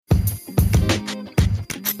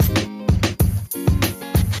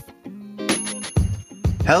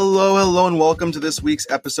Hello, and welcome to this week's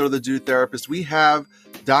episode of The Dude Therapist. We have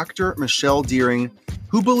Dr. Michelle Deering,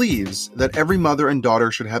 who believes that every mother and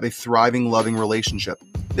daughter should have a thriving, loving relationship.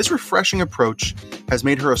 This refreshing approach has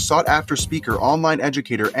made her a sought-after speaker, online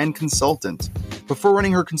educator, and consultant. Before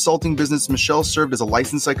running her consulting business, Michelle served as a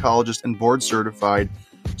licensed psychologist and board-certified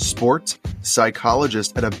sport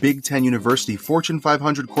psychologist at a Big Ten university, Fortune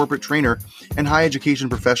 500 corporate trainer, and high education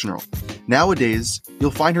professional. Nowadays,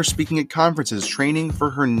 you'll find her speaking at conferences, training for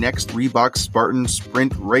her next Reebok Spartan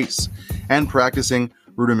Sprint race, and practicing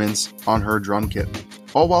rudiments on her drum kit,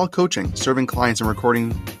 all while coaching, serving clients, and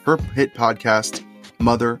recording her hit podcast,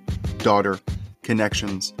 Mother-Daughter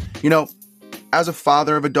Connections. You know, as a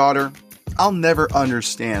father of a daughter, I'll never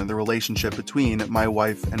understand the relationship between my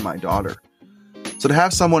wife and my daughter. So to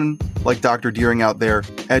have someone like Dr. Deering out there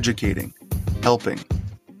educating, helping,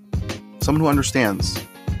 someone who understands,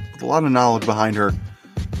 with a lot of knowledge behind her,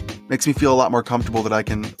 makes me feel a lot more comfortable that I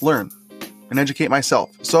can learn and educate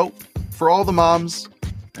myself. So for all the moms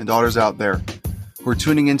and daughters out there who are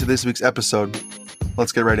tuning into this week's episode,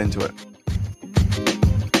 let's get right into it.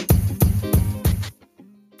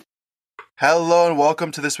 Hello and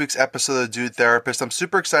welcome to this week's episode of The Dude Therapist. I'm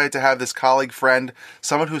super excited to have this colleague, friend,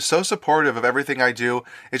 someone who's so supportive of everything I do.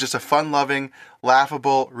 Is just a fun-loving,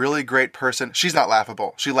 laughable, really great person. She's not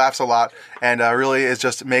laughable. She laughs a lot and really is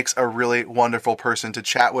just makes a really wonderful person to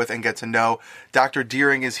chat with and get to know. Dr.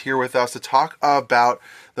 Deering is here with us to talk about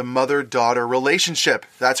the mother-daughter relationship.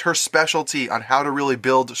 That's her specialty on how to really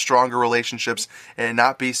build stronger relationships and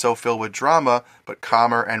not be so filled with drama, but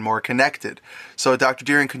calmer and more connected. So, Dr.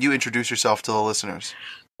 Deering, could you introduce yourself to the listeners?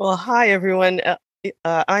 Well, hi, everyone.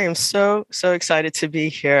 I am so excited to be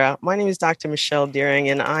here. My name is Dr. Michelle Deering,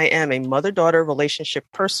 and I am a mother-daughter relationship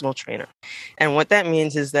personal trainer. And what that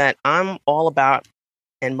means is that I'm all about,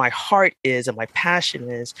 and my heart is, and my passion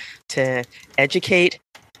is to educate,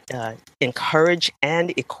 encourage,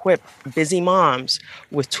 and equip busy moms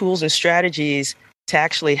with tools and strategies to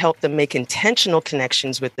actually help them make intentional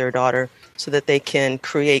connections with their daughter so that they can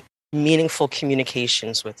create meaningful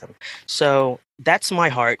communications with them. So that's my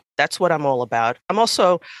heart. That's what I'm all about. I'm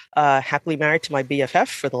also happily married to my BFF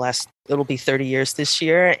for the last, it'll be 30 years this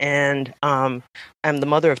year. And I'm the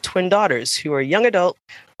mother of twin daughters who are young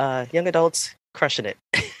adults crushing it.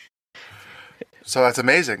 So that's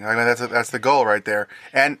amazing. I mean, that's the goal right there.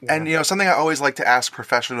 And you know, something I always like to ask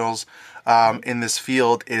professionals in this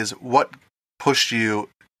field is what pushed you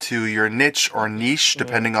to your niche or niche,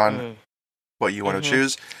 depending on what you want to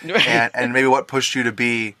choose, and maybe what pushed you to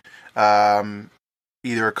be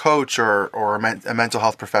either a coach or a mental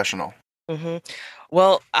health professional.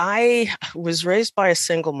 Well, I was raised by a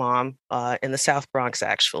single mom in the South Bronx,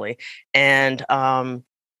 actually, and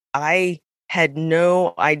I had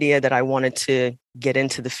no idea that I wanted to get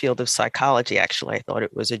into the field of psychology. Actually, I thought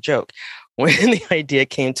it was a joke when the idea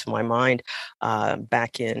came to my mind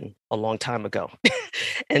back in a long time ago.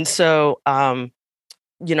 And so,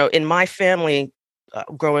 you know, in my family,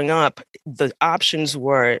 growing up, the options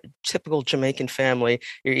were typical Jamaican family.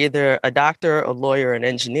 You're either a doctor, a lawyer, an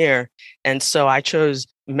engineer. And so I chose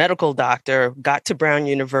medical doctor, got to Brown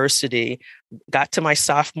University, got to my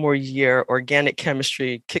sophomore year, organic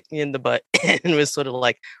chemistry kicked me in the butt and was sort of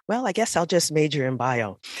like, well, I guess I'll just major in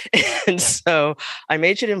bio. And so I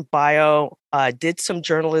majored in bio, did some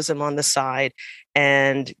journalism on the side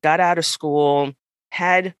and got out of school,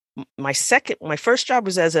 had my first job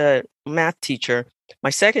was as a math teacher. My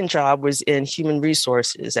second job was in human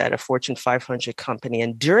resources at a Fortune 500 company.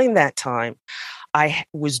 And during that time, I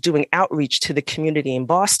was doing outreach to the community in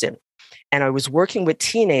Boston, and I was working with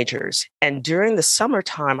teenagers. And during the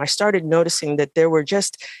summertime, I started noticing that there were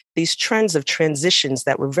just these trends of transitions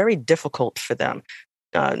that were very difficult for them,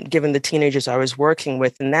 given the teenagers I was working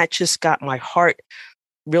with. And that just got my heart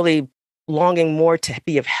really longing more to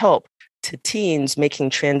be of help to teens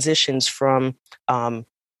making transitions from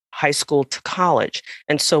high school to college.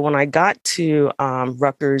 And so when I got to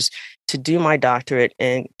Rutgers to do my doctorate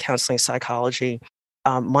in counseling psychology,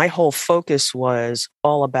 my whole focus was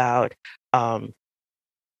all about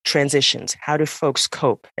transitions. How do folks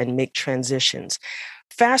cope and make transitions?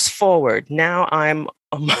 Fast forward, now I'm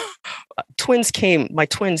my twins came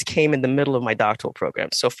in the middle of my doctoral program.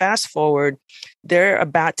 So fast forward, they're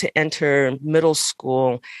about to enter middle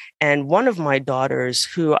school. And one of my daughters,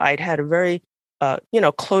 who I'd had a very,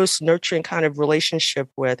 close, nurturing kind of relationship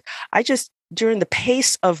with, I just, during the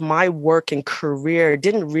pace of my work and career,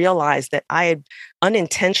 didn't realize that I had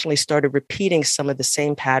unintentionally started repeating some of the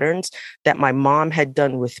same patterns that my mom had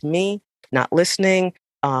done with me, not listening,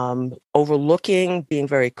 overlooking, being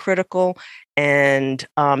very critical. And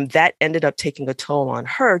that ended up taking a toll on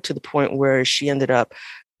her to the point where she ended up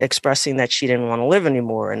expressing that she didn't want to live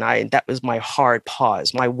anymore. And that was my hard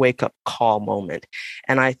pause, my wake up call moment.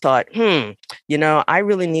 And I thought, I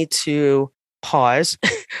really need to pause,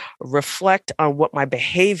 reflect on what my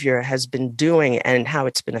behavior has been doing and how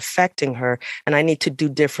it's been affecting her. And I need to do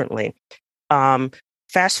differently.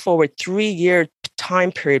 Fast forward 3-year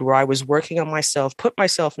time period where I was working on myself, put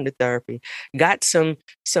myself into therapy, got some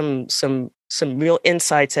real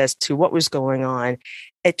insights as to what was going on.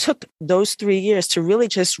 It took those 3 years to really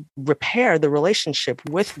just repair the relationship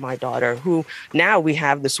with my daughter, who now we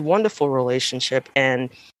have this wonderful relationship.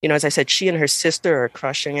 And, as I said, she and her sister are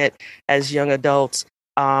crushing it as young adults.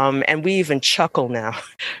 And we even chuckle now,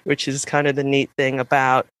 which is kind of the neat thing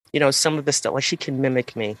about, some of the stuff. Like, she can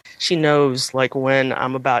mimic me. She knows, like, when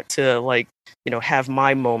I'm about to, like, have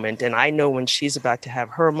my moment. And I know when she's about to have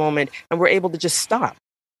her moment. And we're able to just stop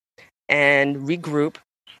and regroup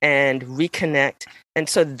and reconnect. And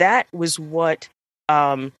so that was what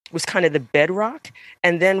was kind of the bedrock.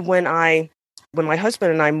 And then when my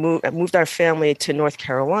husband and I moved our family to North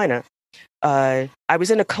Carolina, I was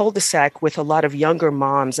in a cul-de-sac with a lot of younger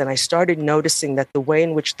moms, and I started noticing that the way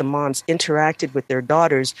in which the moms interacted with their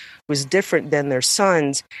daughters was different than their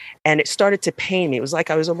sons, and it started to pain me. It was like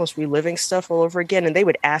I was almost reliving stuff all over again, and they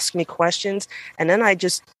would ask me questions, and then I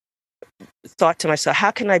just thought to myself,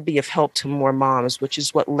 how can I be of help to more moms, which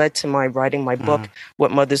is what led to my writing my book,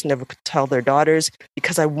 What Mothers Never Could Tell Their Daughters,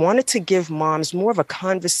 because I wanted to give moms more of a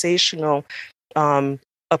conversational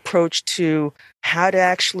approach to how to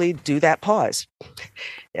actually do that pause.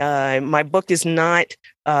 My book is not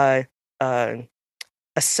a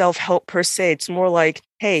self-help per se. It's more like,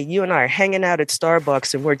 hey, you and I are hanging out at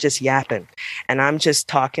Starbucks and we're just yapping. And I'm just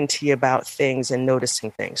talking to you about things and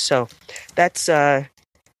noticing things. So that's how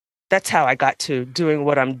I got to doing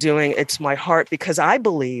what I'm doing. It's my heart, because I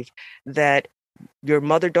believe that your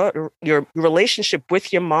mother-daughter, your relationship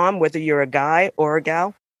with your mom, whether you're a guy or a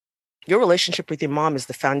gal, your relationship with your mom is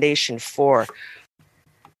the foundation for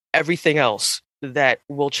everything else that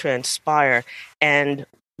will transpire. And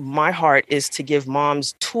my heart is to give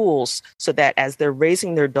moms tools so that as they're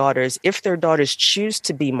raising their daughters, if their daughters choose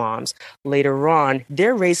to be moms later on,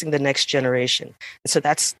 they're raising the next generation. And so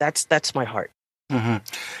that's my heart. Mm-hmm.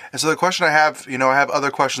 And so the question I have, I have other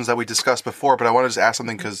questions that we discussed before, but I want to just ask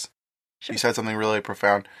something because you said something really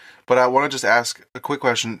profound. But I want to just ask a quick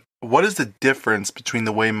question. What is the difference between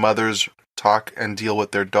the way mothers talk and deal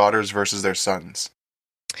with their daughters versus their sons?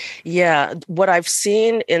 Yeah, what I've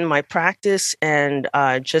seen in my practice and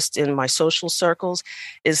just in my social circles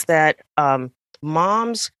is that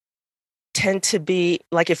moms tend to be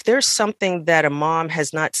like, if there's something that a mom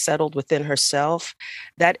has not settled within herself,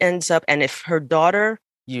 that ends up, and if her daughter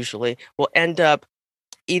usually will end up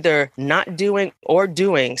either not doing or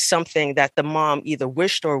doing something that the mom either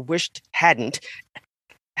wished or wished hadn't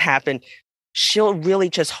happened, she'll really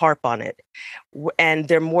just harp on it. And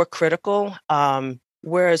they're more critical.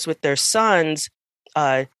 Whereas with their sons,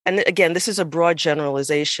 and again, this is a broad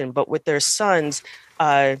generalization, but with their sons,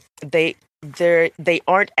 they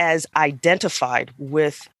aren't as identified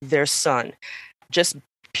with their son, just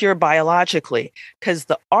pure biologically, because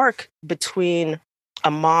the arc between a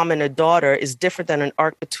mom and a daughter is different than an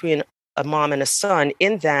arc between a mom and a son,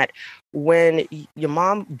 in that when your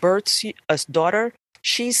mom births a daughter,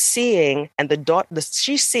 she's seeing, and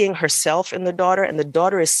she's seeing herself in the daughter, and the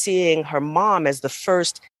daughter is seeing her mom as the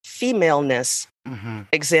first femaleness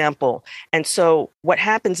example. And so what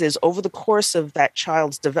happens is, over the course of that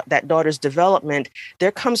daughter's development,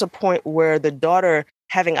 there comes a point where the daughter,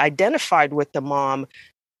 having identified with the mom,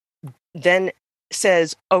 then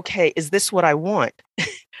says, okay, is this what I want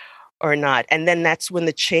or not? And then that's when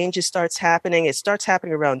the changes starts happening. It starts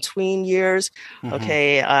happening around tween years.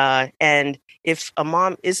 Okay. And if a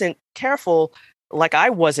mom isn't careful, like I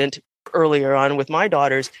wasn't earlier on with my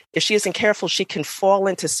daughters, if she isn't careful, she can fall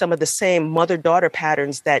into some of the same mother-daughter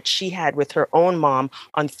patterns that she had with her own mom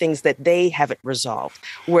on things that they haven't resolved.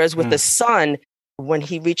 Whereas with the son, when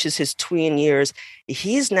he reaches his tween years,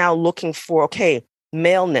 he's now looking for, okay,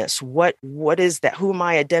 maleness, what is that? Who am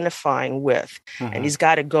I identifying with? And he's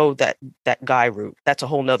got to go that guy route. That's a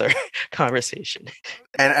whole nother conversation.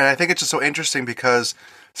 And I think it's just so interesting, because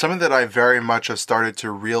something that I very much have started to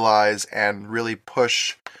realize and really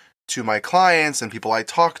push to my clients and people I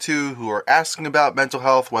talk to who are asking about mental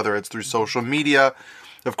health, whether it's through social media.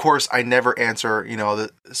 Of course, I never answer,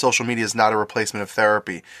 that social media is not a replacement of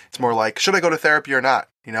therapy. It's more like, should I go to therapy or not?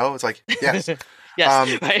 It's like, yes.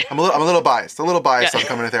 Yes, right. I'm a little biased, Yeah. on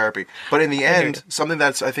coming to therapy. But in the I hear you. end, something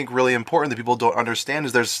that's I think really important that people don't understand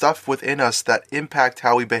is there's stuff within us that impact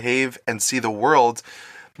how we behave and see the world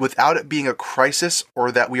without it being a crisis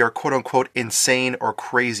or that we are quote unquote insane or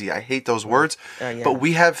crazy. I hate those Right. words, but Yeah.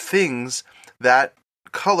 we have things that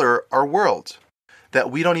color our world that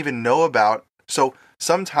we don't even know about. So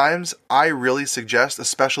sometimes I really suggest,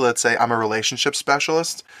 especially let's say I'm a relationship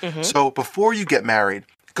specialist. Mm-hmm. So before you get married,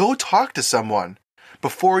 go talk to someone.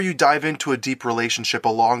 Before you dive into a deep relationship, a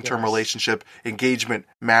long-term Yes. relationship, engagement,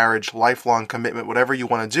 marriage, lifelong commitment, whatever you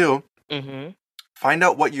want to do, Mm-hmm. find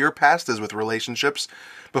out what your past is with relationships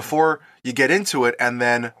before you get into it, and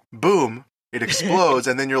then boom, it explodes,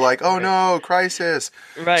 and then you're like, oh Right. no, crisis.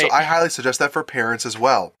 So Right. I highly suggest that for parents as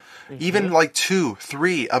well. Mm-hmm. Even like 2,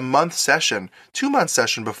 3, a month session, 2 month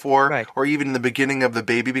session before, Right. or even in the beginning of the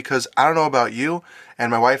baby, because I don't know about you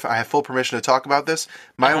and my wife, I have full permission to talk about this.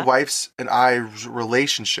 My Uh-huh. wife's and I's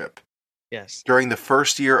relationship Yes. during the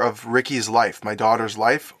first year of Ricky's life, my daughter's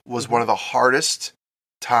life, was one Mm-hmm. of the hardest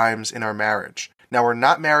times in our marriage. Now, we're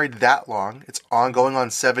not married that long. It's Mm-hmm. ongoing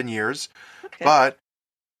on 7 years, Okay. but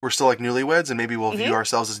we're still like newlyweds, and maybe we'll view Mm-hmm.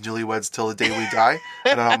 ourselves as newlyweds till the day we die.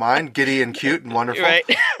 And I don't mind. Giddy and cute and wonderful. Right.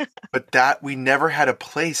 But that we never had a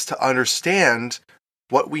place to understand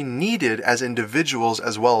what we needed as individuals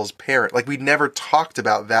as well as parent. Like we never talked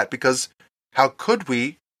about that because how could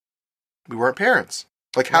we? We weren't parents.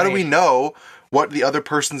 Like how do we Right. know what the other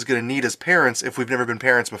person's going to need as parents if we've never been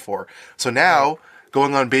parents before? So Right. now,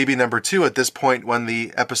 going on baby number 2, at this point when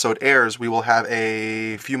the episode airs, we will have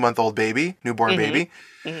a few month old baby, newborn Mm-hmm. baby.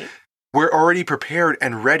 Mm-hmm. We're already prepared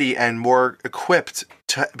and ready and more equipped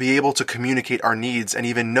to be able to communicate our needs and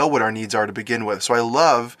even know what our needs are to begin with. So I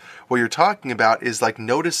love what you're talking about is like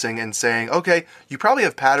noticing and saying, okay, you probably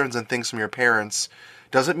have patterns and things from your parents.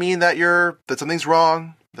 Doesn't mean that that something's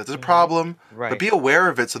wrong, that there's a Mm-hmm. problem, but Right. be aware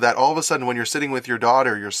of it so that all of a sudden when you're sitting with your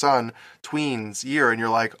daughter, your son, tweens year, and you're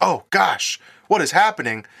like, oh gosh, what is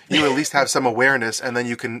happening? You at least have some awareness and then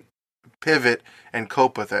you can pivot and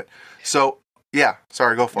cope with it. So yeah,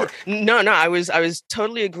 sorry, go for Yeah, it. no, I was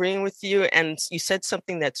totally agreeing with you, and you said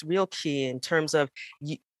something that's real key in terms of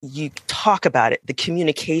you talk about it, the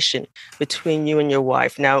communication between you and your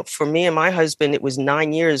wife. Now, for me and my husband, it was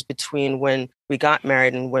 9 years between when we got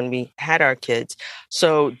married and when we had our kids.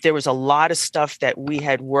 So there was a lot of stuff that we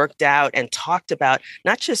had worked out and talked about,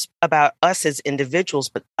 not just about us as individuals,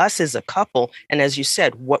 but us as a couple. And as you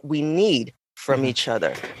said, what we need from Mhm. each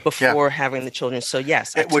other Yeah. before having the children. So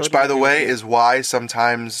yes, I Which, totally by the agree with way, you. is why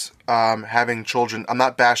sometimes having children, I'm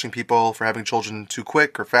not bashing people for having children too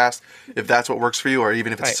quick or fast. If that's what works for you, or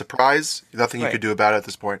even if it's a Right. surprise, nothing you Right. could do about it at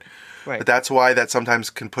this point. Right. But that's why that sometimes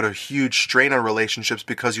can put a huge strain on relationships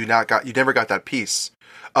because you never got that piece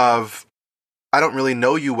of I don't really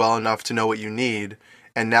know you well enough to know what you need.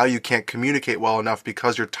 And now you can't communicate well enough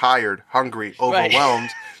because you're tired, hungry, Right. overwhelmed.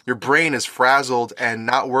 Your brain is frazzled and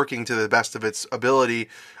not working to the best of its ability.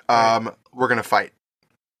 Right. We're gonna fight.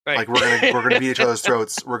 Right. Like we're gonna beat each other's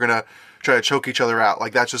throats. We're gonna try to choke each other out.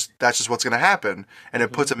 Like that's just what's gonna happen, and it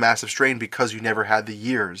Hmm. puts a massive strain because you never had the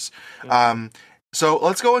years. Hmm. Um, so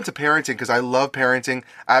let's go into parenting because I love parenting.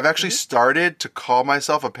 I've actually Hmm. started to call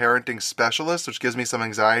myself a parenting specialist, which gives me some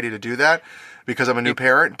anxiety to do that because I'm a new You,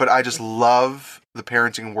 parent. But I just love the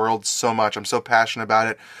parenting world so much. I'm so passionate about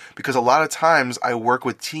it because a lot of times I work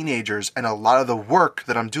with teenagers, and a lot of the work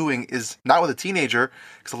that I'm doing is not with a teenager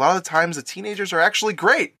because a lot of the times the teenagers are actually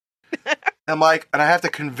great. I'm like, and I have to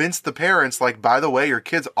convince the parents, like, by the way, your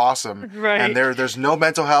kid's awesome, and right. there's no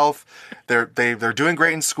mental health. They're doing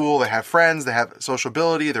great in school. They have friends. They have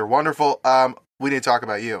sociability. They're wonderful. We need to talk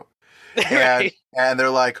about you. And Right. and they're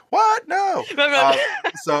like, what? No. Right.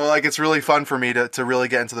 So like, it's really fun for me to really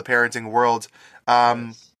get into the parenting world. Um,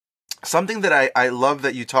 Yes. Something that I love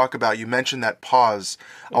that you talk about, you mentioned that pause.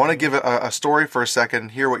 I want to Hmm. give a story for a second,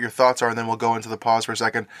 hear what your thoughts are, and then we'll go into the pause for a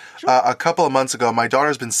second. Sure. A couple of months ago, my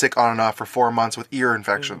daughter's been sick on and off for 4 months with ear Mm.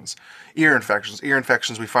 infections. Ear infections, ear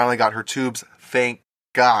infections. We finally got her tubes. Thank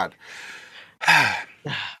God.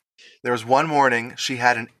 There was one morning, she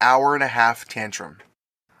had an hour and a half tantrum.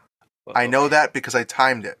 I Uh-oh. know that because I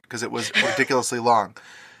timed it, because it was ridiculously long.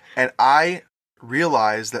 And I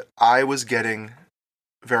realized that I was getting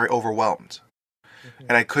very overwhelmed. Mhm.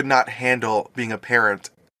 And I could not handle being a parent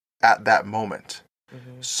at that moment.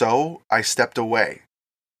 Mhm. So I stepped away.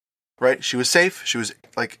 Right? She was safe. She was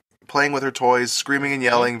like playing with her toys, screaming and Mhm.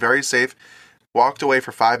 yelling, very safe. Walked away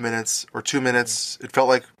for 5 minutes or 2 minutes. It felt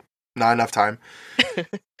like not enough time.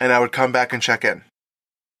 And I would come back and check in.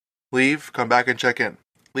 Leave, come back and check in.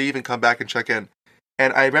 Leave and come back and check in.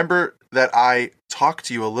 And I remember that I talked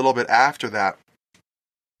to you a little bit after that.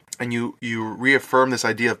 and you reaffirm this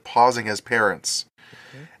idea of pausing as parents.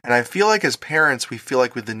 Mhm. And I feel like as parents, we feel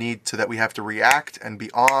like with the need to that we have to react and be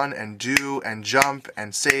on and do and jump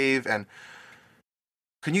and save. And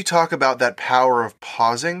can you talk about that power of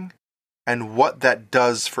pausing and what that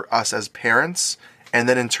does for us as parents, and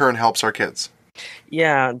then in turn helps our kids?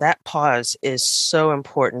 Yeah, that pause is so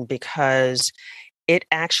important because it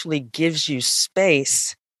actually gives you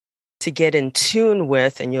space to get in tune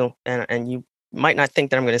with, and you might not think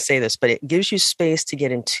that I'm going to say this, but it gives you space to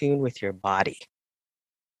get in tune with your body.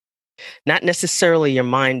 Not necessarily your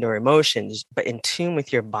mind or emotions, but in tune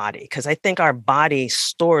with your body. Because I think our body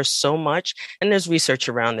stores so much, and there's research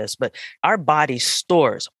around this, but our body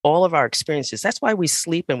stores all of our experiences. That's why we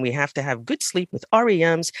sleep, and we have to have good sleep with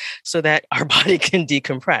REMs so that our body can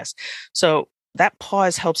decompress. So that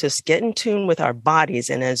pause helps us get in tune with our bodies.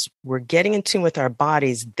 And as we're getting in tune with our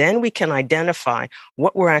bodies, then we can identify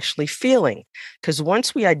what we're actually feeling. Because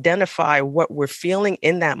once we identify what we're feeling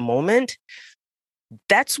in that moment,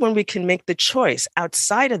 that's when we can make the choice.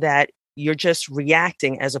 Outside of that, you're just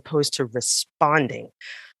reacting as opposed to responding.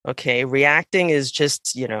 Okay. Reacting is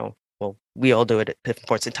just, well, we all do it at different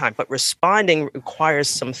points in time, but responding requires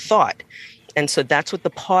some thought. And so that's what the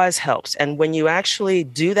pause helps. And when you actually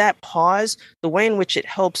do that pause, the way in which it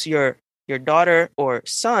helps your daughter or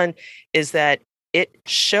son is that it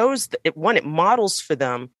shows it models for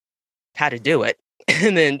them how to do it.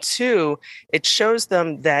 And then two, it shows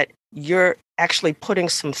them that you're actually putting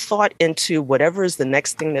some thought into whatever is the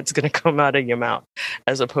next thing that's going to come out of your mouth,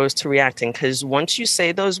 as opposed to reacting. Because once you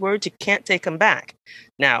say those words, you can't take them back.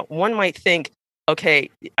 Now, one might think, okay,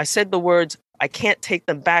 I said the words, I can't take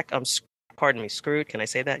them back. Pardon me, screwed. Can I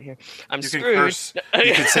say that here? I'm screwed. Can curse.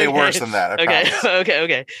 You can say worse than that. I promise.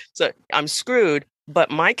 Okay. So I'm screwed. But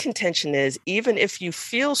my contention is, even if you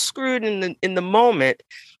feel screwed in the moment,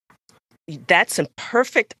 that's a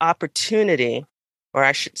perfect opportunity, or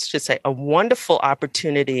I should say a wonderful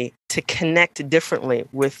opportunity to connect differently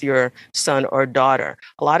with your son or daughter.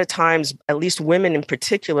 A lot of times, at least women in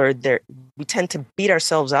particular, we tend to beat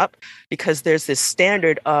ourselves up because there's this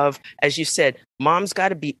standard of, as you said, mom's got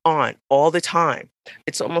to be on all the time.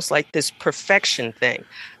 It's almost like this perfection thing.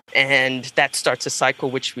 And that starts a cycle,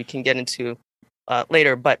 which we can get into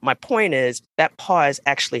later. But my point is that pause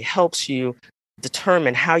actually helps you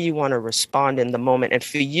determine how you want to respond in the moment. And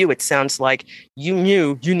for you, it sounds like you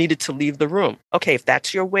knew you needed to leave the room. Okay, if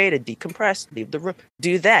that's your way to decompress, leave the room,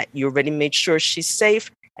 do that. You already made sure she's safe,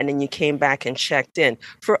 and then you came back and checked in.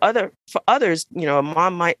 For others, a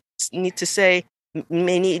mom might need to say,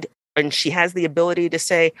 and she has the ability to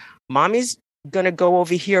say, mommy's going to go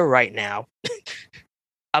over here right now.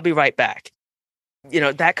 I'll be right back.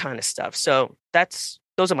 That kind of stuff. So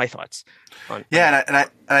those are my thoughts. And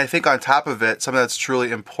I think on top of it, something that's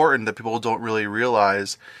truly important that people don't really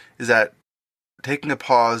realize is that taking a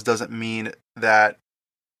pause doesn't mean that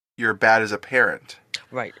you're bad as a parent.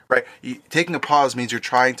 Right. Taking a pause means you're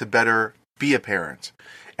trying to better be a parent,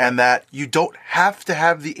 and that you don't have to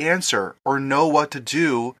have the answer or know what to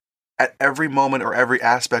do at every moment or every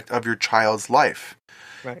aspect of your child's life.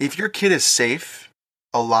 Right. If your kid is safe,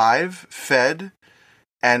 alive, fed,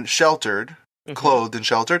 and sheltered, clothed and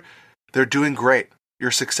sheltered, they're doing great.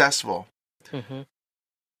 You're successful. Mm-hmm.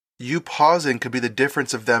 You pausing could be the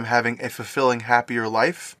difference of them having a fulfilling, happier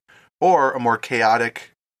life or a more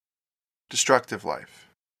chaotic, destructive life.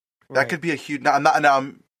 Right. That could be a huge...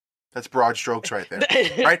 that's broad strokes right there.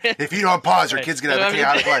 Right? If you don't pause, your kid's going to have a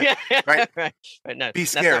chaotic life. Right? Right. No, be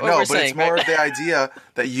scared. No, but saying, it's more of the idea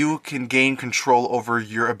that you can gain control over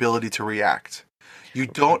your ability to react. You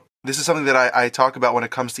don't... This is something that I talk about when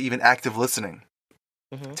it comes to even active listening.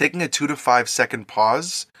 Mm-hmm. Taking a 2 to 5 second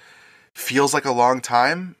pause feels like a long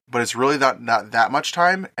time, but it's really not that much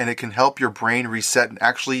time, and it can help your brain reset and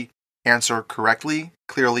actually answer correctly,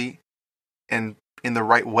 clearly, and in the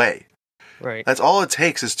right way. Right. That's all it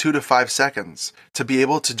takes is 2 to 5 seconds to be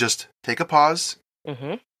able to just take a pause,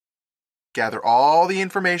 gather all the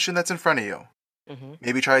information that's in front of you,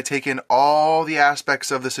 maybe try to take in all the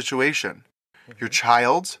aspects of the situation, your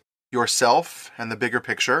child, yourself, and the bigger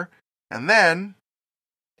picture, and then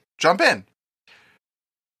jump in.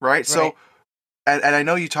 Right? So, and I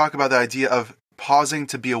know you talk about the idea of pausing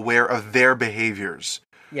to be aware of their behaviors.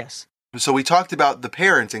 Yes. So we talked about the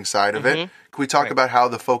parenting side of it. Can we talk about how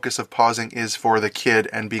the focus of pausing is for the kid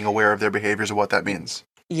and being aware of their behaviors and what that means?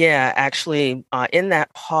 Yeah, actually, in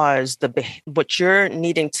that pause, what you're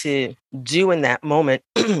needing to do in that moment,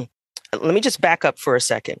 let me just back up for a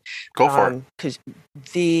second. Go for it.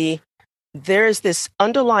 Because there's this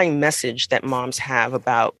underlying message that moms have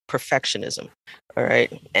about perfectionism. All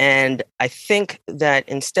right. And I think that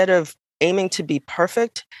instead of aiming to be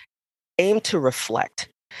perfect, aim to reflect.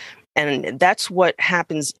 And that's what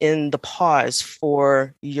happens in the pause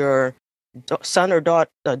for your son or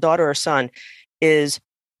daughter or son, is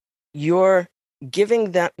you're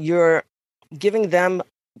giving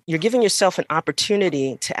yourself an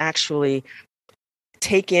opportunity to actually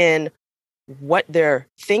take in what they're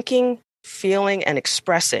thinking, feeling, and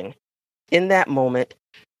expressing in that moment.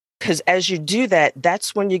 Because as you do that,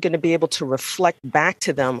 that's when you're going to be able to reflect back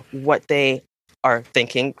to them what they are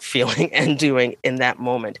thinking, feeling, and doing in that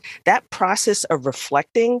moment. That process of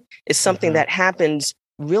reflecting is something that happens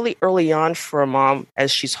really early on for a mom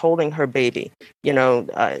as she's holding her baby.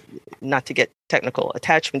 Not to get technical,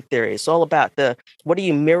 attachment theory. It's all about what are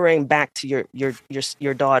you mirroring back to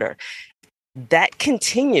your daughter. That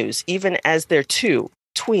continues even as they're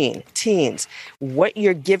teens.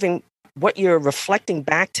 What you're reflecting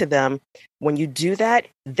back to them, when you do that,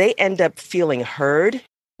 they end up feeling heard.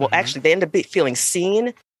 Well, actually, they end up feeling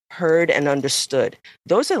seen, heard, and understood.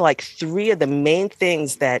 Those are like three of the main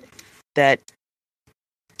things that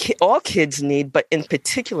all kids need, but in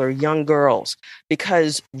particular, young girls,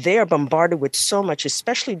 because they are bombarded with so much,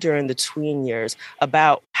 especially during the tween years,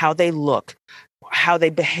 about how they look, how they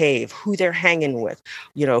behave, who they're hanging with,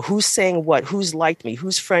 who's saying what, who's liked me,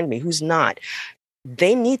 who's friend me, who's not.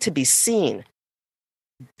 They need to be seen.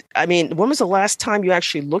 I mean, when was the last time you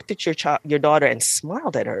actually looked at your daughter and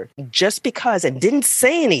smiled at her just because, and didn't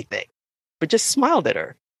say anything, but just smiled at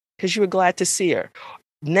her because you were glad to see her?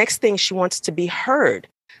 Next thing, she wants to be heard.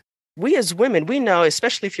 We as women, we know,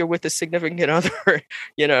 especially if you're with a significant other,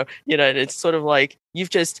 it's sort of like you've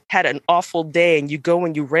just had an awful day and you go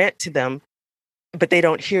and you rant to them, but they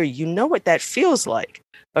don't hear you. You know what that feels like.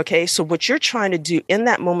 Okay, so what you're trying to do in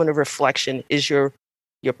that moment of reflection is you're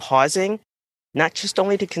pausing, not just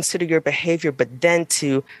only to consider your behavior, but then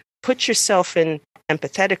to put yourself in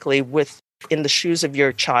empathetically in the shoes of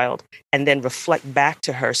your child, and then reflect back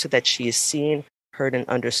to her so that she is seen, heard, and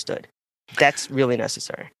understood. That's really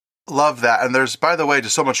necessary. Love that. And there's, by the way,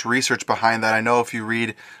 just so much research behind that. I know if you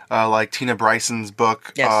read like Tina Bryson's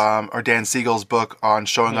book, yes. Or Dan Siegel's book on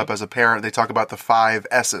showing up as a parent, they talk about the 5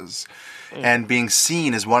 S's. And being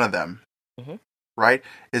seen is one of them, right?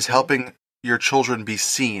 Is helping your children be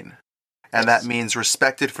seen. And that means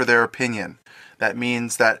respected for their opinion. That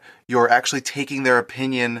means that you're actually taking their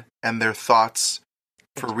opinion and their thoughts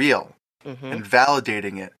for real and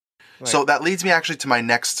validating it. Right. So that leads me actually to my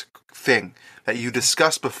next thing that you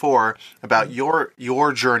discussed before about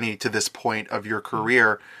your journey to this point of your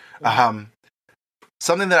career.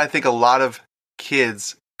 Something that I think a lot of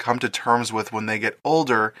kids come to terms with when they get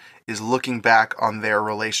older is looking back on their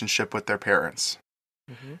relationship with their parents,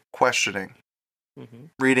 questioning,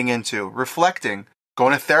 reading into, reflecting,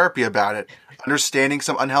 going to therapy about it, understanding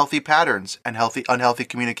some unhealthy patterns and unhealthy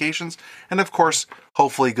communications, and of course,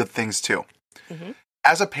 hopefully good things too.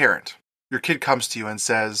 As a parent, your kid comes to you and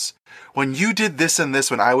says, when you did this and this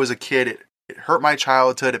when I was a kid, it hurt my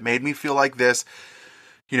childhood, it made me feel like this,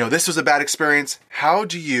 this was a bad experience. How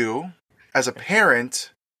do you, as a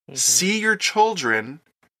parent, see your children,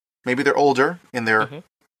 maybe they're older in their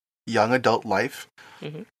young adult life,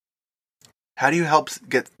 how do you help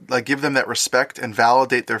give them that respect and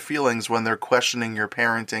validate their feelings when they're questioning your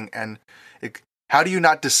parenting? And how do you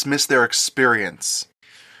not dismiss their experience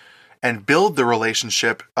and build the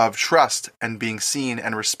relationship of trust and being seen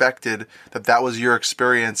and respected, that was your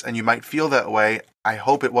experience and you might feel that way? I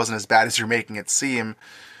hope it wasn't as bad as you're making it seem.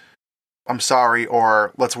 I'm sorry,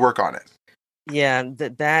 or let's work on it. Yeah,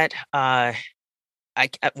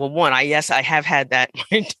 yes, I have had that.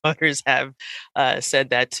 My daughters have said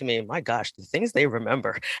that to me. My gosh, the things they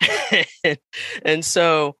remember. And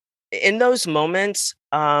so in those moments,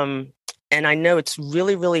 and I know it's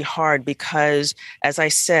really, really hard because, as I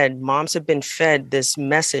said, moms have been fed this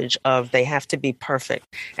message of they have to be perfect.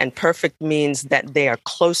 And perfect means that they are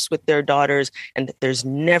close with their daughters and that there's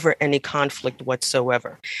never any conflict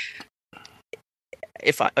whatsoever.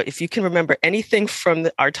 If you can remember anything from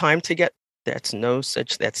our time together, that's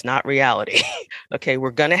not reality. Okay, we're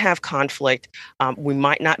going to have conflict. We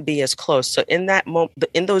might not be as close. So in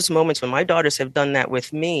those moments when my daughters have done that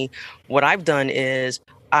with me, what I've done is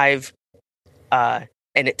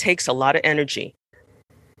and it takes a lot of energy,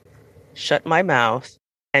 shut my mouth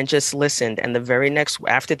and just listened. And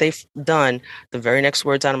after they've done, the very next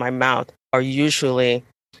words out of my mouth are usually,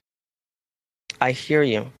 I hear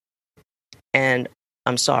you and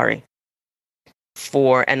I'm sorry.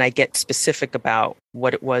 And I get specific about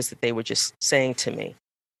what it was that they were just saying to me.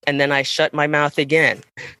 And then I shut my mouth again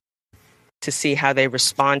to see how they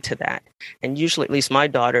respond to that. And usually, at least my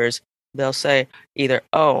daughters, they'll say either,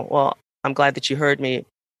 oh, well, I'm glad that you heard me.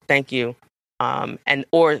 Thank you. And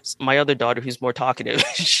or my other daughter, who's more talkative,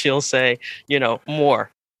 she'll say,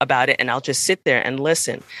 more about it, and I'll just sit there and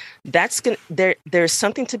listen. There's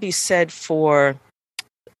something to be said for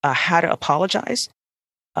how to apologize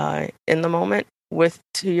in the moment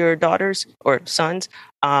to your daughters or sons,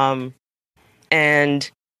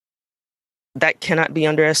 and that cannot be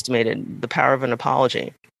underestimated. The power of an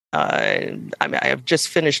apology. I have just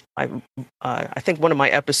finished. I think one of my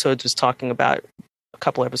episodes was talking about a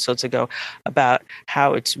couple episodes ago about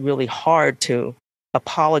how it's really hard to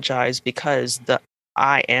apologize because the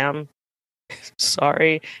I am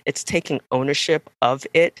sorry, it's taking ownership of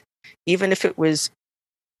it. Even if it was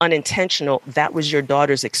unintentional, that was your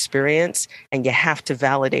daughter's experience, and you have to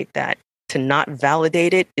validate that. To not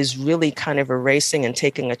validate it is really kind of erasing and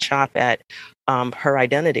taking a chop at her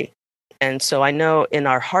identity. And so I know in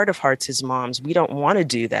our heart of hearts as moms, we don't want to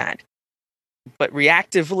do that. But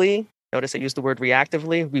reactively, notice I use the word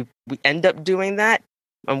reactively, we end up doing that.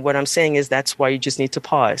 And what I'm saying is that's why you just need to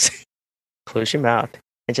pause, close your mouth,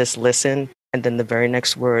 and just listen. And then the very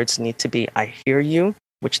next words need to be, I hear you,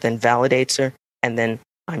 which then validates her. And then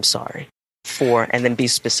I'm sorry and then be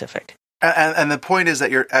specific. And the point is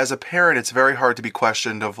that as a parent, it's very hard to be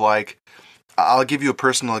questioned of like, I'll give you a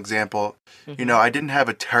personal example. Mm-hmm. I didn't have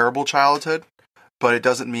a terrible childhood, but it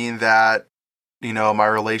doesn't mean that, my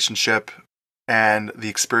relationship and the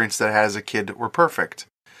experience that I had as a kid were perfect.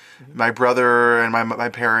 Mm-hmm. My brother and my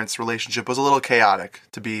parents' relationship was a little chaotic,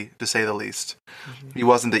 to say the least. Mm-hmm. He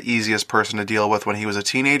wasn't the easiest person to deal with when he was a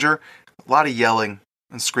teenager. A lot of yelling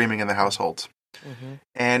and screaming in the household. Mm-hmm.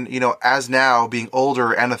 And, as now being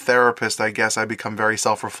older and a therapist, I guess I become very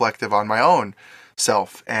self-reflective on my own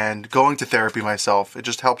self and going to therapy myself. It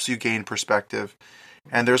just helps you gain perspective.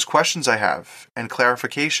 And there's questions I have and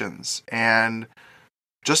clarifications and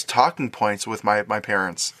just talking points with my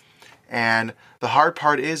parents. And the hard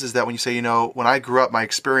part is that when you say, when I grew up, my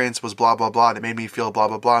experience was blah, blah, blah, and it made me feel blah,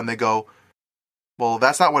 blah, blah. And they go, well,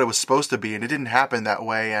 that's not what it was supposed to be. And it didn't happen that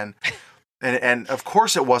way. And of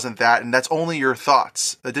course it wasn't that. And that's only your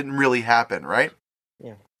thoughts. That didn't really happen, right?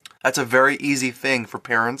 Yeah. That's a very easy thing for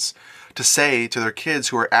parents to say to their kids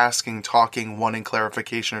who are asking, talking, wanting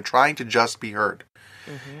clarification, or trying to just be heard.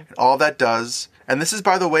 Mm-hmm. And all that does, and this is,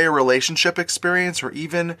 by the way, a relationship experience or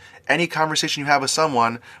even any conversation you have with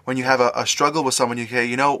someone, when you have a struggle with someone, you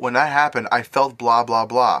say, when that happened, I felt blah, blah,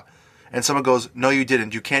 blah. And someone goes, no, you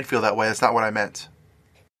didn't. You can't feel that way. That's not what I meant.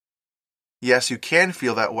 Yes, you can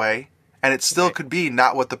feel that way, and it still could be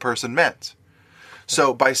not what the person meant.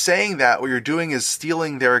 So by saying that, what you're doing is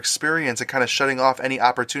stealing their experience and kind of shutting off any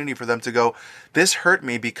opportunity for them to go, this hurt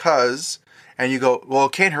me because, and you go, well,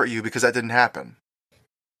 it can't hurt you because that didn't happen.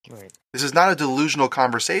 Right. This is not a delusional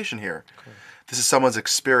conversation here. Okay. This is someone's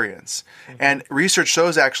experience. Mm-hmm. And research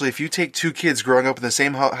shows actually if you take two kids growing up in the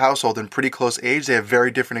same household in pretty close age, they have very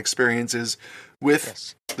different experiences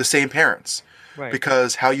with the same parents. Right.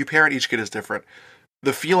 Because how you parent each kid is different.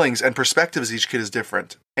 The feelings and perspectives of each kid is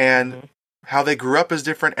different. And how they grew up is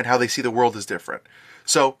different and how they see the world is different.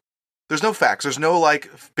 So there's no facts. There's no like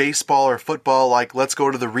baseball or football, like let's go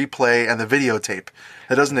to the replay and the videotape.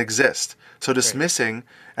 That doesn't exist. So dismissing,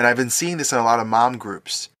 and I've been seeing this in a lot of mom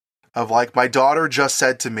groups, of like, my daughter just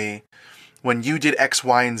said to me, when you did X,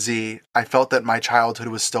 Y, and Z, I felt that my childhood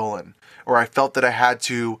was stolen. Or I felt that I had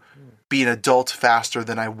to be an adult faster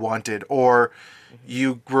than I wanted. Or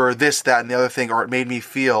you were this, that, and the other thing, or it made me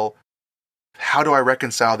feel, how do I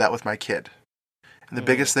reconcile that with my kid? And the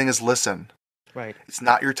biggest thing is listen. Right. It's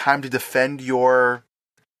not your time to defend your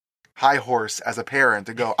high horse as a parent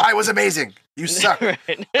to go, I was amazing. You suck. Right?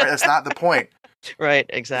 That's not the point. Right,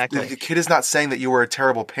 exactly. The kid is not saying that you were a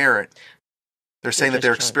terrible parent. They're saying that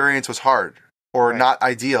their experience was hard or not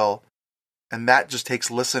ideal. And that just takes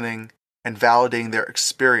listening and validating their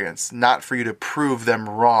experience, not for you to prove them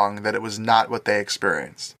wrong that it was not what they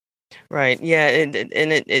experienced. Right. Yeah. And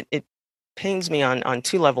it pains me on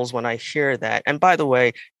two levels when I hear that. And by the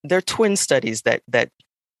way, there are twin studies that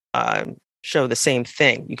show the same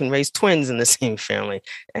thing. You can raise twins in the same family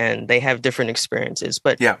and they have different experiences.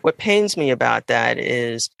 But what pains me about that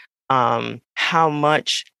is how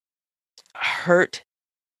much hurt,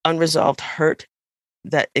 unresolved hurt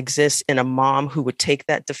that exists in a mom who would take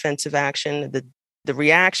that defensive action. The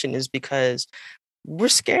reaction is because we're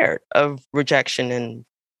scared of rejection and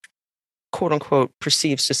quote unquote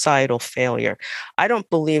perceived societal failure. I don't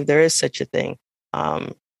believe there is such a thing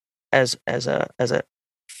as a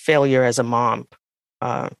failure as a mom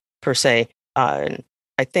per se. And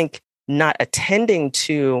I think not attending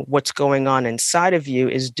to what's going on inside of you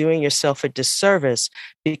is doing yourself a disservice,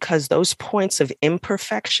 because those points of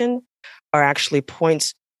imperfection are actually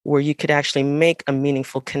points where you could actually make a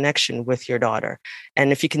meaningful connection with your daughter.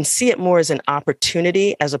 And if you can see it more as an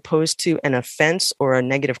opportunity as opposed to an offense or a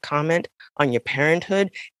negative comment on your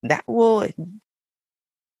parenthood, that will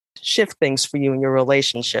shift things for you in your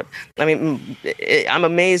relationship. I mean, I'm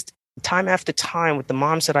amazed time after time with the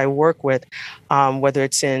moms that I work with, whether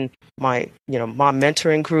it's in my, mom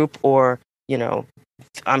mentoring group or,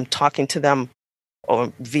 I'm talking to them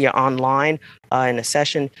or via online in a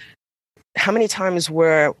session. How many times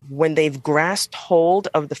when they've grasped hold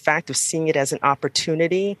of the fact of seeing it as an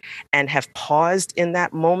opportunity and have paused in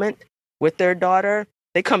that moment with their daughter,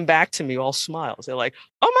 they come back to me all smiles. They're like,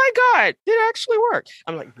 "Oh my God, it actually worked."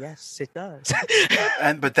 I'm like, "Yes, it does."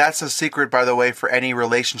 But that's a secret, by the way, for any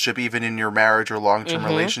relationship, even in your marriage or long-term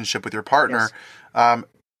relationship with your partner. Yes.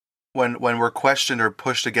 When we're questioned or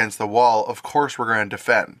pushed against the wall, of course we're going to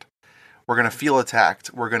defend. We're going to feel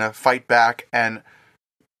attacked. We're going to fight back and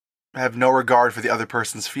have no regard for the other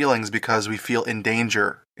person's feelings because we feel in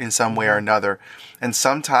danger in some way or another. And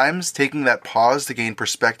sometimes taking that pause to gain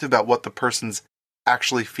perspective about what the person's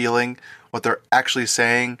actually feeling, what they're actually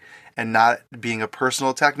saying, and not being a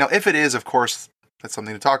personal attack. Now, if it is, of course, that's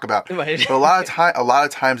something to talk about. Right. But a lot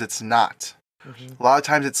of times it's not. A lot of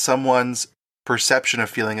times it's someone's perception of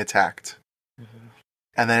feeling attacked.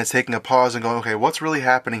 And then it's taking a pause and going, okay, what's really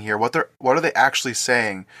happening here? What are they actually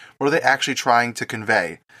saying? What are they actually trying to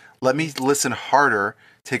convey? Let me listen harder,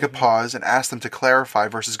 take a pause, and ask them to clarify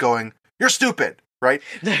versus going, "You're stupid," right?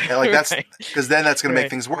 And like that's because then that's going to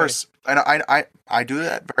make things worse. Right. And I do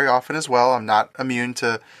that very often as well. I'm not immune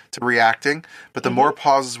to reacting, but the more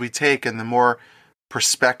pauses we take and the more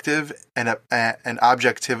perspective and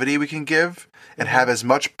objectivity we can give, and have as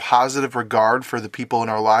much positive regard for the people in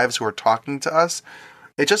our lives who are talking to us,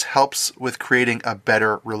 it just helps with creating a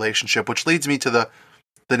better relationship. Which leads me to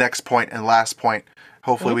the next point and last point.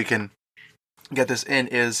 Hopefully we can get this in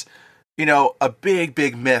is, a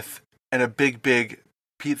big myth and a big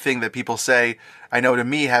thing that people say. I know to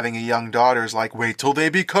me, having a young daughter is like, wait till they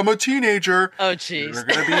become a teenager. Oh, geez. You're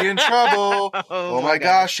going to be in trouble. oh my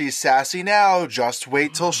gosh, she's sassy now. Just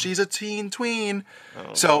wait till she's a tween.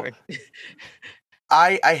 Oh, so Lord.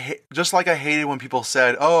 I just like I hated when people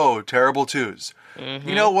said, oh, terrible twos.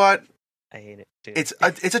 You know what? I hate it too.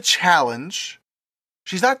 It's a challenge.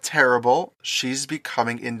 She's not terrible. She's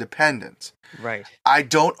becoming independent. Right. I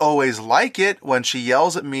don't always like it when she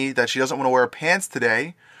yells at me that she doesn't want to wear pants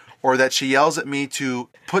today, or that she yells at me to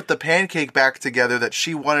put the pancake back together that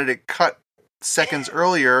she wanted it cut seconds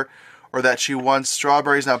earlier, or that she wants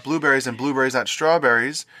strawberries, not blueberries, and blueberries, not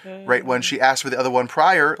strawberries, right when she asked for the other one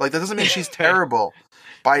prior. Like, that doesn't mean she's terrible.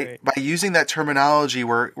 By using that terminology,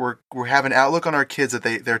 we're having an outlook on our kids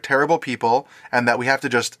that they're terrible people and that we have to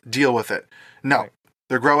just deal with it. No. Right.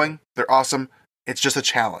 They're growing. They're awesome. It's just a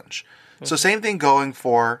challenge. So same thing going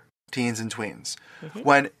for teens and tweens.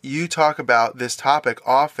 When you talk about this topic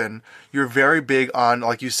often, you're very big on,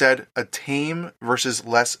 like you said, a tame versus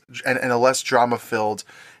less and a less drama-filled.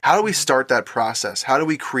 How do we start that process? How do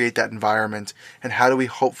we create that environment? And how do we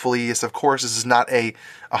hopefully, yes, of course, this is not a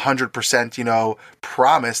 100%,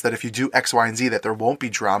 promise that if you do X, Y, and Z that there won't be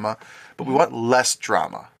drama, but we want less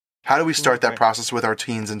drama. How do we start that process with our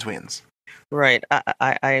teens and tweens? Right.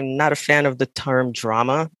 I'm not a fan of the term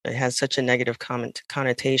drama. It has such a negative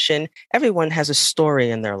connotation. Everyone has a story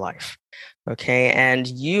in their life. Okay. And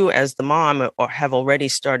you as the mom have already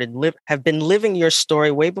have been living your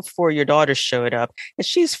story way before your daughter showed up, and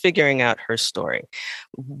she's figuring out her story.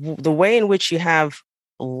 The way in which you have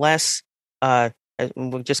less, we're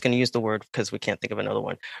just going to use the word because we can't think of another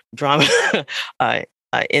one, drama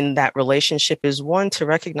in that relationship is one, to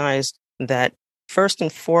recognize that first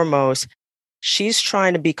and foremost, she's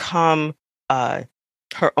trying to become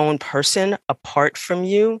her own person apart from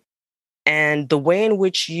you. And the way in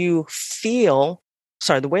which you think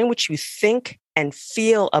and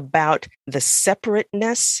feel about the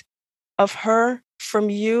separateness of her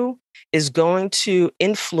from you is going to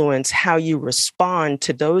influence how you respond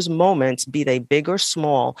to those moments, be they big or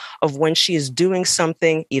small, of when she is doing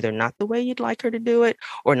something either not the way you'd like her to do it,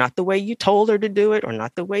 or not the way you told her to do it, or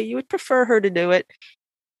not the way you would prefer her to do it.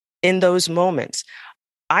 In those moments,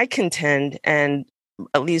 I contend, and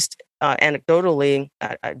at least anecdotally,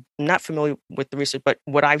 I'm not familiar with the research, but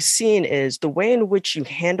what I've seen is the way in which you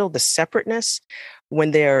handle the separateness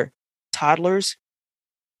when they're toddlers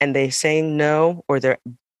and they're saying no, or they're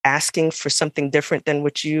asking for something different than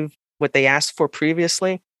what they asked for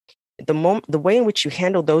previously. The way in which you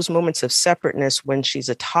handle those moments of separateness when she's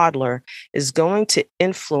a toddler is going to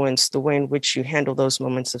influence the way in which you handle those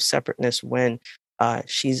moments of separateness when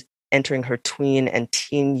she's entering her tween and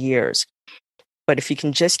teen years. But if you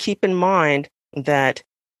can just keep in mind that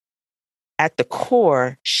at the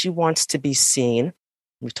core, she wants to be seen.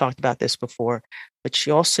 We've talked about this before, but she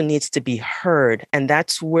also needs to be heard. And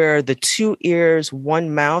that's where the two ears,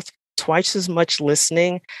 one mouth, twice as much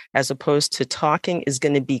listening as opposed to talking is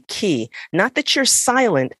going to be key. Not that you're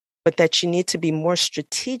silent, but that you need to be more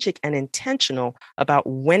strategic and intentional about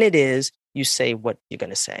when it is you say what you're going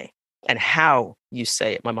to say and how you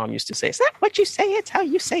say it. My mom used to say, it's not what you say, it's how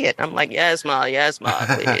you say it. I'm like, yes, Ma,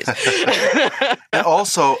 please. And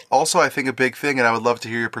also, I think a big thing, and I would love to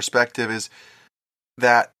hear your perspective, is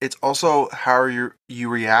that it's also how you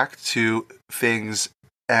react to things,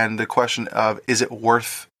 and the question of, is it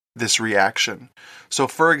worth this reaction? So,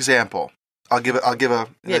 for example, I'll give a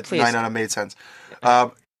nine out of made sense.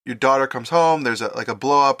 Your daughter comes home. There's a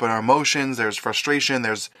blow up in our emotions. There's frustration.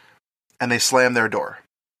 And they slam their door.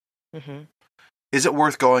 Mm-hmm. Is it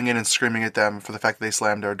worth going in and screaming at them for the fact that they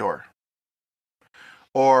slammed their door?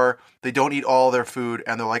 Or they don't eat all their food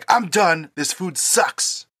and they're like, I'm done. This food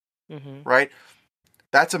sucks. Mm-hmm. Right?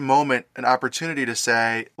 That's a moment, an opportunity to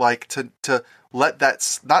say, like, to let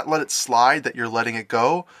that, not let it slide that you're letting it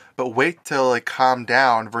go, but wait till it calm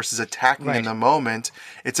down versus attacking in the moment.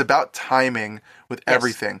 It's about timing with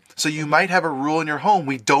everything. So you might have a rule in your home,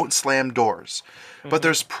 we don't slam doors. But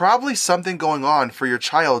there's probably something going on for your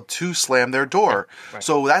child to slam their door. Right.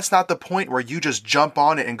 So that's not the point where you just jump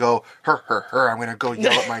on it and go, I'm going to go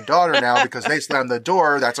yell at my daughter now because they slammed the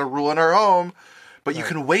door. That's a rule in our home. But you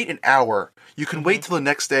can wait an hour. You can wait till the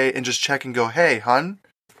next day and just check and go, hey, hun,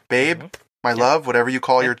 babe, my love, whatever you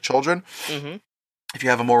call your children. If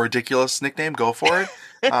you have a more ridiculous nickname, go for it.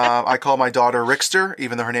 I call my daughter Rickster,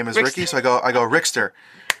 even though her name is Ricky. So I go Rickster.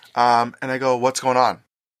 And I go, what's going on?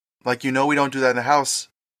 Like, we don't do that in the house.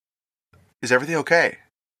 Is everything okay?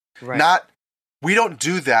 Right. Not, we don't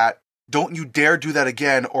do that. Don't you dare do that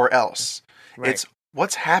again or else. Right. It's,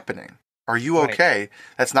 what's happening? Are you okay? Right.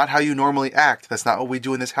 That's not how you normally act. That's not what we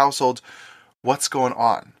do in this household. What's going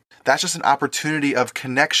on? That's just an opportunity of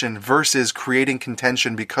connection versus creating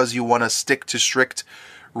contention because you want to stick to strict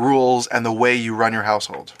rules and the way you run your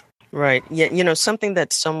household. Right. Yeah. Something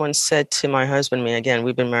that someone said to my husband, me, again,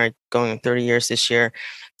 we've been married going 30 years this year,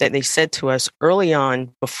 that they said to us early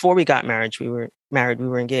on, before we got married, we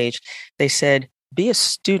were engaged. They said, be a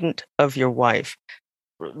student of your wife.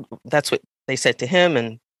 That's what they said to him.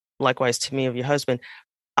 And likewise to me, of your husband.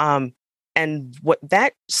 And what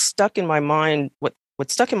that stuck in my mind, what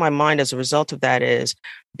stuck in my mind as a result of that is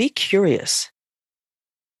be curious,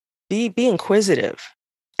 be inquisitive.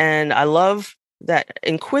 And I love that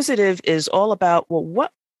inquisitive is all about, well,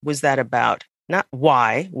 what was that about? Not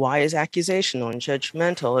why. Why is accusational and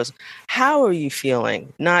judgmental. Is how are you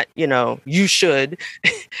feeling? Not, you should,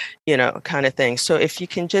 kind of thing. So if you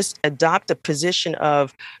can just adopt a position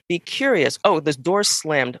of be curious. Oh, this door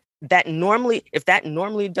slammed. If that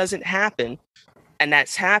normally doesn't happen and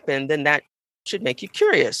that's happened, then that should make you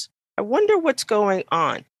curious. I wonder what's going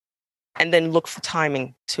on. And then look for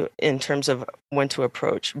timing in terms of when to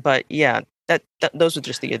approach. But yeah, those are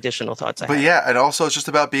just the additional thoughts I have. But yeah, and also it's just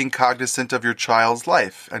about being cognizant of your child's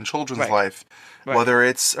life and children's life. Right. Whether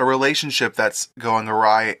it's a relationship that's going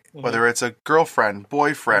awry, whether it's a girlfriend,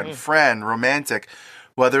 boyfriend, friend, romantic,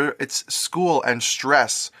 whether it's school and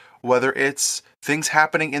stress, whether it's things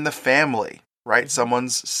happening in the family, right?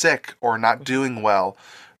 Someone's sick or not doing well,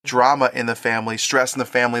 drama in the family, stress in the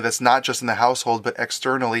family that's not just in the household but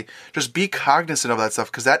externally. Just be cognizant of that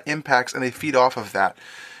stuff because that impacts and they feed off of that.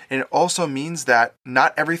 And it also means that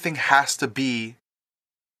not everything has to be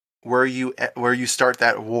where you start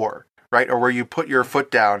that war, right? Or where you put your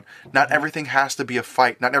foot down. Not everything has to be a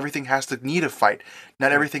fight. Not everything has to need a fight.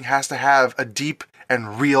 Not everything has to have a deep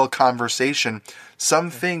and real conversation. Some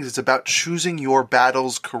things, it's about choosing your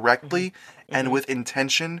battles correctly and with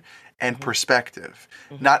intention and perspective.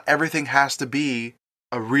 Not everything has to be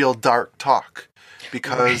a real dark talk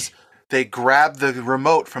because they grab the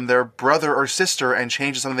remote from their brother or sister and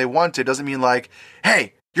change to something they want. It doesn't mean like,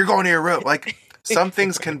 hey, you're going to your room. Like some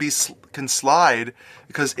things can slide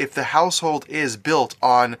because if the household is built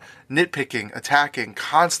on nitpicking, attacking,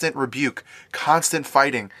 constant rebuke, constant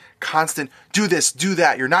fighting, constant do this, do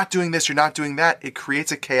that, you're not doing this, you're not doing that, it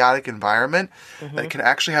creates a chaotic environment that can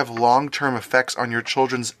actually have long-term effects on your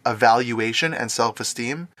children's evaluation and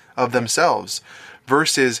self-esteem of themselves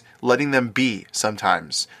versus letting them be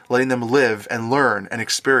sometimes, letting them live and learn and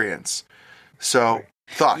experience. So,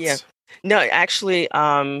 thoughts? Yeah. No, actually,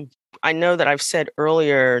 I know that I've said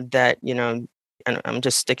earlier that, and I'm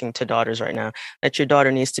just sticking to daughters right now, that your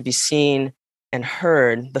daughter needs to be seen and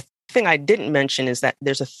heard. The thing I didn't mention is that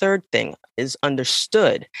there's a third thing, is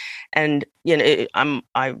understood. And,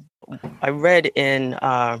 I read in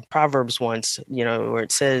Proverbs once, where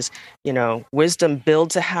it says, wisdom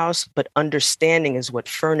builds a house, but understanding is what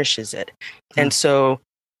furnishes it. And so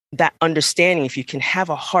that understanding, if you can have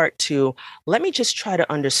a heart to, let me just try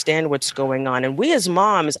to understand what's going on. And we as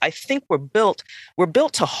moms, I think we're built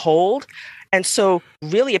to hold. And so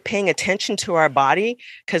really paying attention to our body,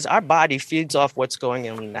 because our body feeds off what's going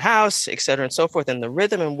on in the house, et cetera, and so forth, and the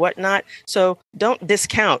rhythm and whatnot. So don't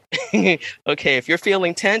discount. Okay, if you're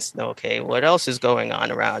feeling tense, okay, what else is going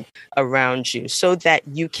on around you, so that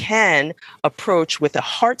you can approach with a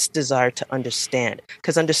heart's desire to understand,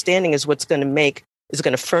 because understanding is what's going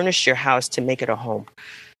to furnish your house to make it a home,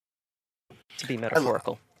 to be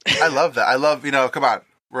metaphorical. I love that. I love, come on.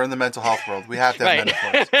 We're in the mental health world. We have to have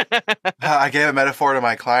metaphors. I gave a metaphor to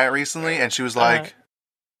my client recently, and she was like,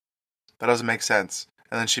 that doesn't make sense.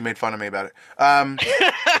 And then she made fun of me about it. I'm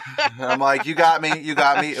like, you got me.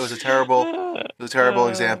 It was a terrible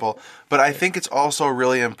example. But I think it's also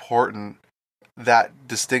really important, that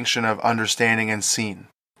distinction of understanding and seen.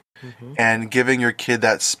 Mm-hmm. And giving your kid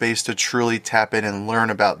that space to truly tap in and learn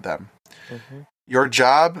about them. Mm-hmm. Your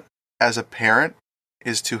job as a parent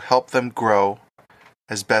is to help them grow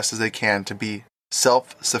as best as they can to be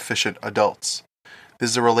self-sufficient adults. This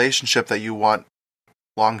is a relationship that you want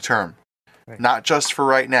long-term, not just for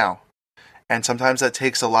right now. And sometimes that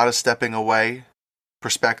takes a lot of stepping away,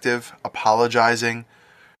 perspective, apologizing,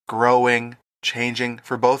 growing, changing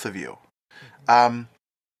for both of you.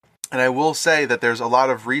 And I will say that there's a lot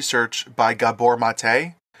of research by Gabor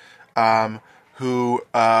Mate, who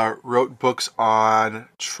wrote books on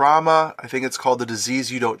trauma. I think it's called The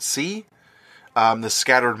Disease You Don't See. The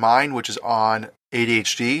Scattered Mind, which is on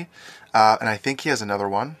ADHD. And I think he has another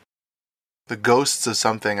one. The Ghosts of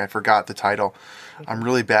something. I forgot the title. I'm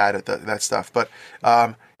really bad at that stuff. But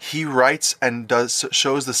he writes and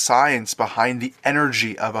shows the science behind the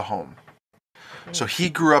energy of a home. So he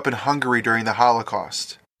grew up in Hungary during the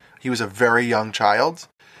Holocaust. He was a very young child.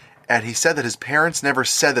 And he said that his parents never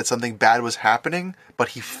said that something bad was happening, but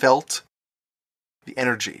he felt the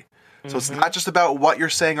energy. So it's not just about what you're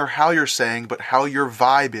saying or how you're saying, but how your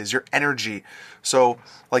vibe is, your energy. So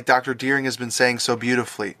like Dr. Deering has been saying so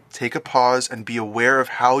beautifully, take a pause and be aware of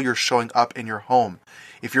how you're showing up in your home.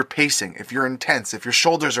 If you're pacing, if you're intense, if your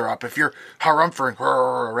shoulders are up, if you're harumphing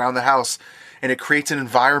around the house, and it creates an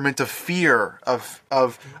environment of fear, of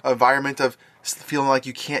environment of feeling like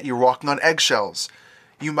you're walking on eggshells.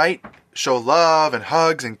 You might show love and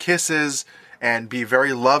hugs and kisses and be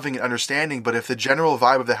very loving and understanding, but if the general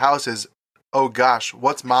vibe of the house is, oh gosh,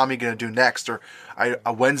 what's mommy going to do next? Or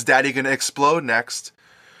when's daddy going to explode next?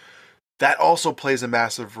 That also plays a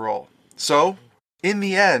massive role. So, in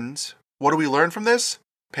the end, what do we learn from this?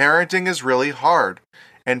 Parenting is really hard,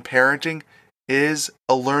 and parenting is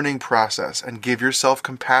a learning process, and give yourself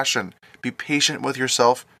compassion. Be patient with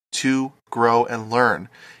yourself to grow and learn.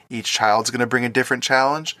 Each child's going to bring a different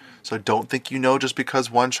challenge, so don't think just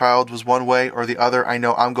because one child was one way or the other. I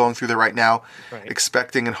know I'm going through that right now,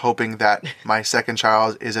 expecting and hoping that my second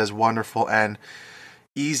child is as wonderful and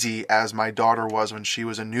easy as my daughter was when she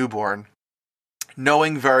was a newborn,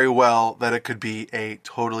 knowing very well that it could be a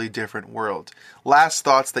totally different world. Last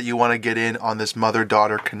thoughts that you want to get in on this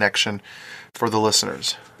mother-daughter connection for the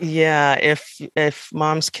listeners? Yeah, if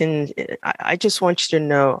moms can, I just want you to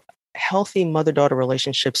know, healthy mother-daughter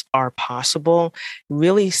relationships are possible.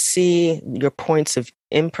 Really see your points of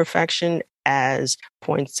imperfection as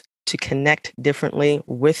points to connect differently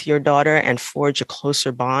with your daughter and forge a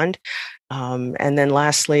closer bond. And then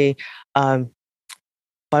lastly, by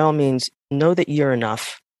all means, know that you're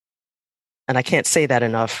enough. And I can't say that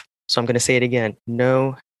enough, so I'm going to say it again.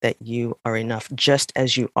 Know that you are enough just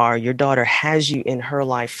as you are. Your daughter has you in her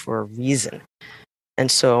life for a reason. And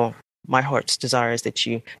so my heart's desire is that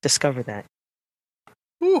you discover that.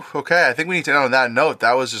 Ooh, okay. I think we need to end on that note.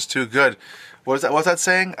 That was just too good. What's that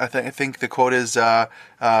saying? I think the quote is a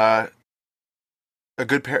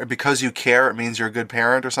good parent, because you care, it means you're a good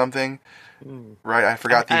parent or something. Right? I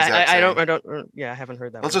forgot the exact saying. I haven't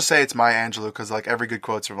heard that. Let's just say it's Maya Angelou, because like every good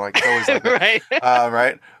quote's from like, it's always like right.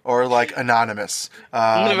 Right? Or like anonymous.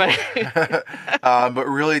 But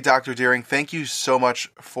really, Dr. Deering, thank you so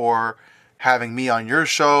much for having me on your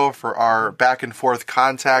show, for our back and forth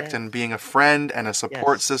contact and being a friend and a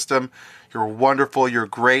support system. You're wonderful. You're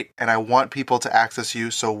great. And I want people to access you.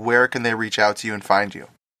 So where can they reach out to you and find you?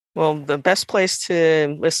 Well, the best place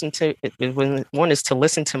to listen to one is to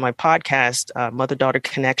listen to my podcast, Mother-Daughter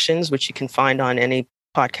Connections, which you can find on any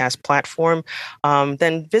podcast platform.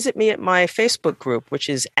 Then visit me at my Facebook group, which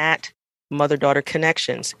is at Mother Daughter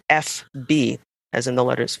Connections, FB, as in the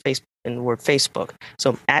letters face in the word Facebook.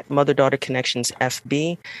 So at Mother Daughter Connections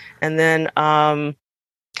FB, and then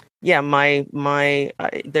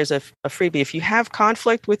there's a freebie. If you have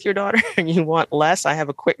conflict with your daughter and you want less, I have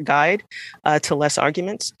a quick guide to less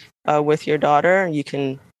arguments with your daughter. You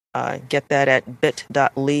can get that at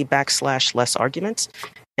bit.ly/less arguments.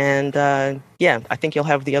 And I think you'll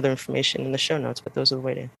have the other information in the show notes, but those are the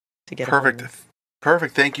way to get it.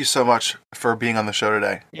 Perfect. Thank you so much for being on the show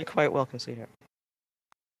today. You're quite welcome, sweetheart.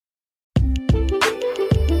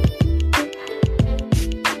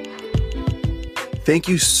 Thank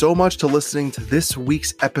you so much to listening to this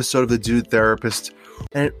week's episode of The Dude Therapist.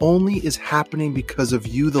 And it only is happening because of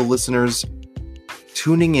you, the listeners,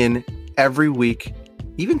 tuning in every week,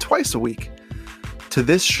 even twice a week, to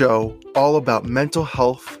this show all about mental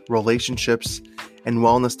health, relationships, and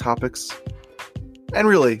wellness topics. And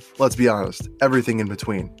really, let's be honest, everything in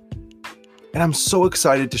between. And I'm so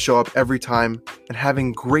excited to show up every time and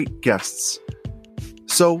having great guests.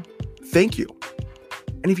 So, thank you.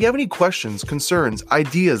 And if you have any questions, concerns,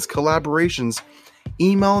 ideas, collaborations,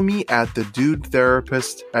 email me at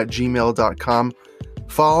thedudetherapist@gmail.com.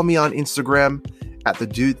 Follow me on Instagram at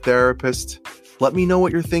thedudetherapist. Let me know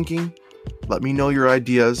what you're thinking. Let me know your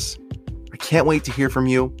ideas. I can't wait to hear from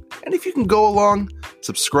you. And if you can go along,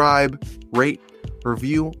 subscribe, rate,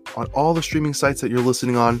 review on all the streaming sites that you're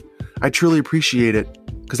listening on. I truly appreciate it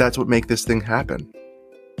because that's what makes this thing happen.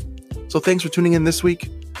 So thanks for tuning in this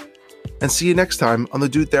week. And see you next time on the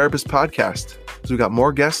Dude Therapist podcast, because we've got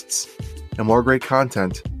more guests and more great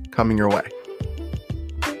content coming your way.